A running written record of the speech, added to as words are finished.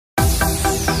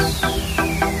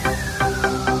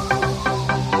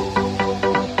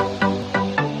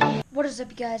up,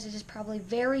 you guys? It is probably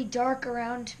very dark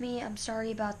around me. I'm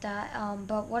sorry about that,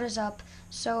 but what is up?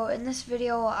 So in this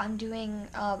video, I'm doing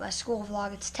a school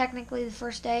vlog. It's technically the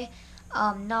first day.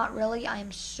 Not really. I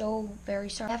am so very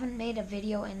sorry. I haven't made a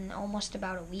video in almost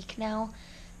about a week now,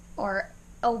 or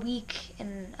a week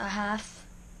and a half,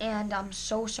 and I'm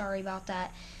so sorry about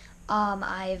that.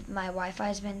 My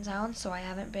Wi-Fi's been down, so I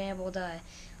haven't been able to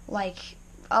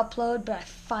upload, but I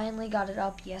finally got it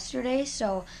up yesterday,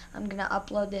 so I'm gonna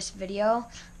upload this video.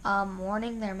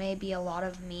 Warning, there may be a lot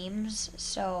of memes,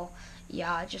 so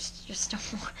yeah, just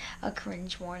a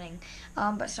cringe warning.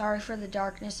 But sorry for the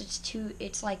darkness.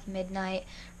 It's like midnight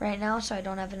right now, so I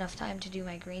don't have enough time to do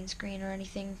my green screen or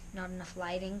anything, not enough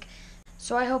lighting.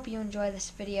 So I hope you enjoy this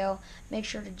video. Make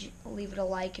sure to leave it a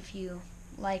like if you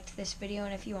liked this video,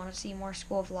 and if you want to see more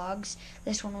school vlogs.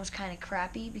 This one was kind of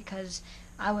crappy because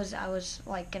I was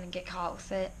like gonna get caught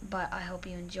with it, but I hope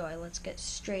you enjoy. Let's get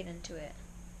straight into it.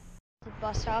 The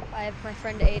bus stop. I have my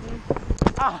friend Aiden.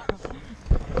 Ah.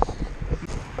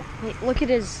 Wait, look at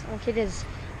his.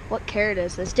 What carrot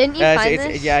is this? Didn't you find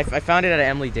this? Yeah, I found it at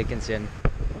Emily Dickinson.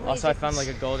 Also, I found like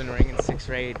a golden ring in sixth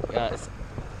grade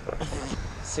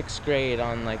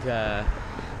on like the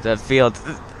field.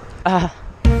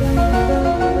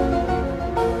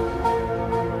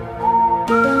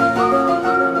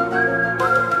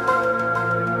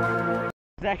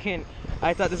 Second,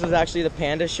 I thought this was actually the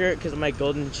panda shirt because of my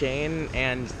golden chain,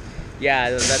 and yeah,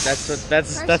 that's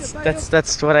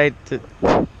what I did.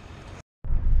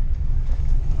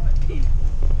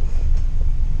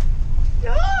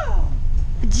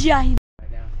 Giant.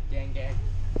 Right now, gang.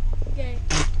 Okay.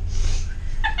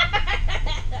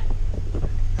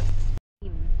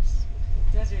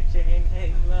 Does your chain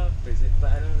hang low? Is it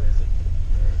flat or is it?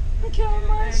 I kill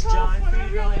myself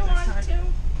whenever I want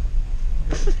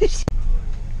to.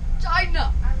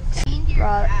 China!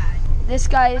 Bro, this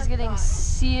guy is getting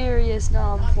serious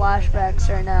flashbacks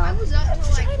right now. I was up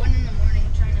till like 1 in the morning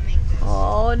trying to make this.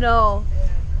 Oh no.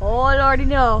 Oh, I already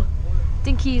know. I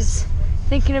think he's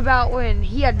thinking about when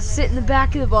he had to sit in the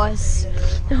back of the bus.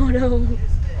 Oh no.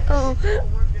 Oh.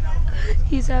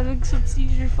 He's having some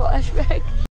seizure flashback.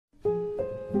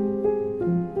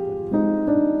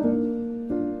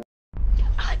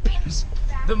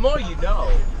 The more you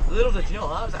know. Little did you know,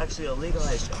 I was actually a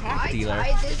legalized crack dealer.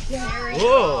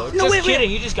 Whoa, just kidding,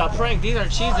 you just got pranked. These are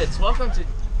Cheez-Its. Welcome to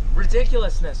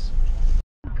ridiculousness.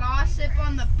 Gossip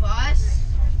on the bus.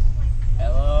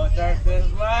 Hello, darkness,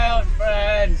 my old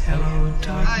friend. Hello,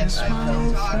 darkness, my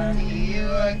old Talk friend. to you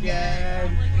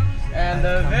again. And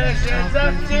the visions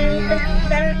of you.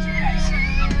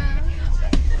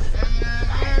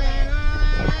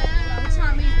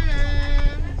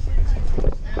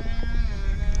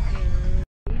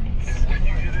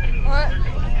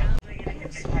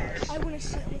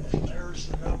 There's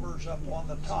the numbers up on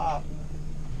the top,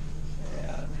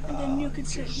 and then you could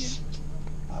sit here.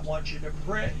 I want you to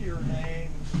print your name.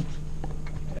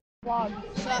 Vlog.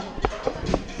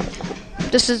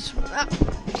 This is.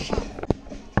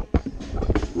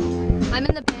 I'm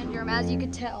in the band room, as you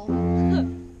can tell.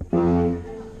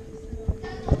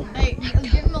 Hey, you can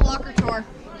give him a locker tour.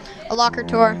 A locker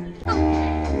tour. That's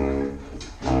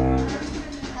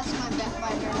my bet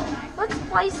right here. Let's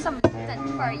play something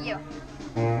for you.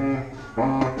 There,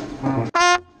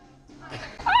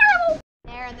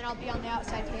 and then I'll be on the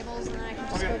outside tables, and then I can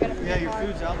just go get it from the car.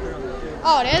 Food's out there on the table.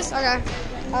 Oh, it is? Okay.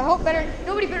 I hope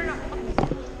nobody better not.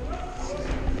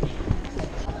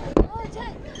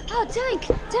 Oh, tank!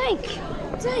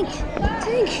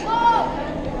 Oh!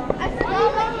 I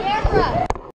forgot my camera!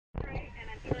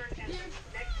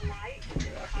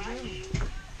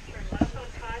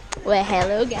 Well,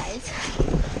 hello, guys.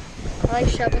 I like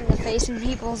shoving the face in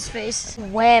people's face.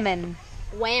 Whamming.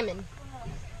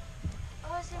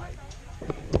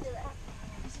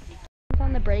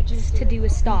 On the brake is to do a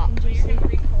stop.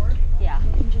 Yeah.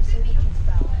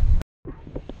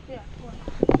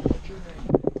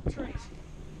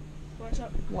 What's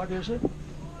up? What is it?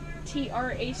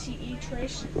 T-R-A-C-E,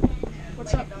 Trace.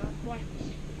 What's up? Why?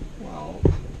 Well,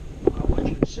 I want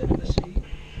you to sit in the seat.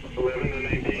 11 and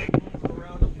 18.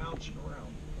 Around and bouncing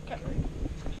around. Okay.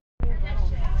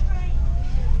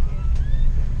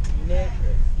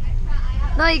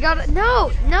 No, you gotta.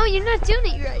 No, you're not doing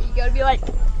it right. You gotta be like.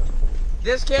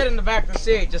 This kid in the back of the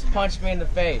seat just punched me in the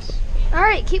face. All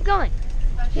right, keep going.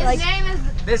 His name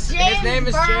is His name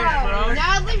is James Burrow.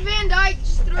 Natalie Van Dyke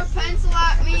just threw a pencil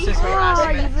at me. This is her last Oh,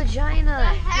 you name.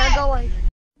 vagina. Now go like.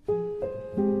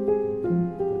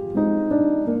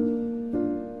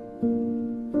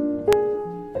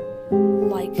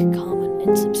 Like, comment,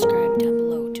 and subscribe down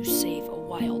below to save a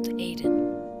wild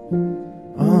Aiden.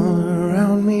 All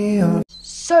around me are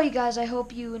So you guys, I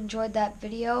hope you enjoyed that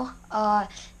video.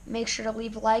 Make sure to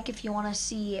leave a like if you want to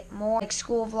see more like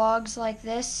school vlogs like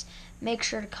this. Make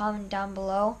sure to comment down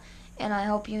below. And I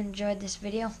hope you enjoyed this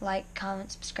video. Like,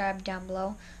 comment, subscribe down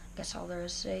below. I guess all there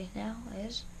is to say now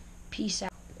is peace out.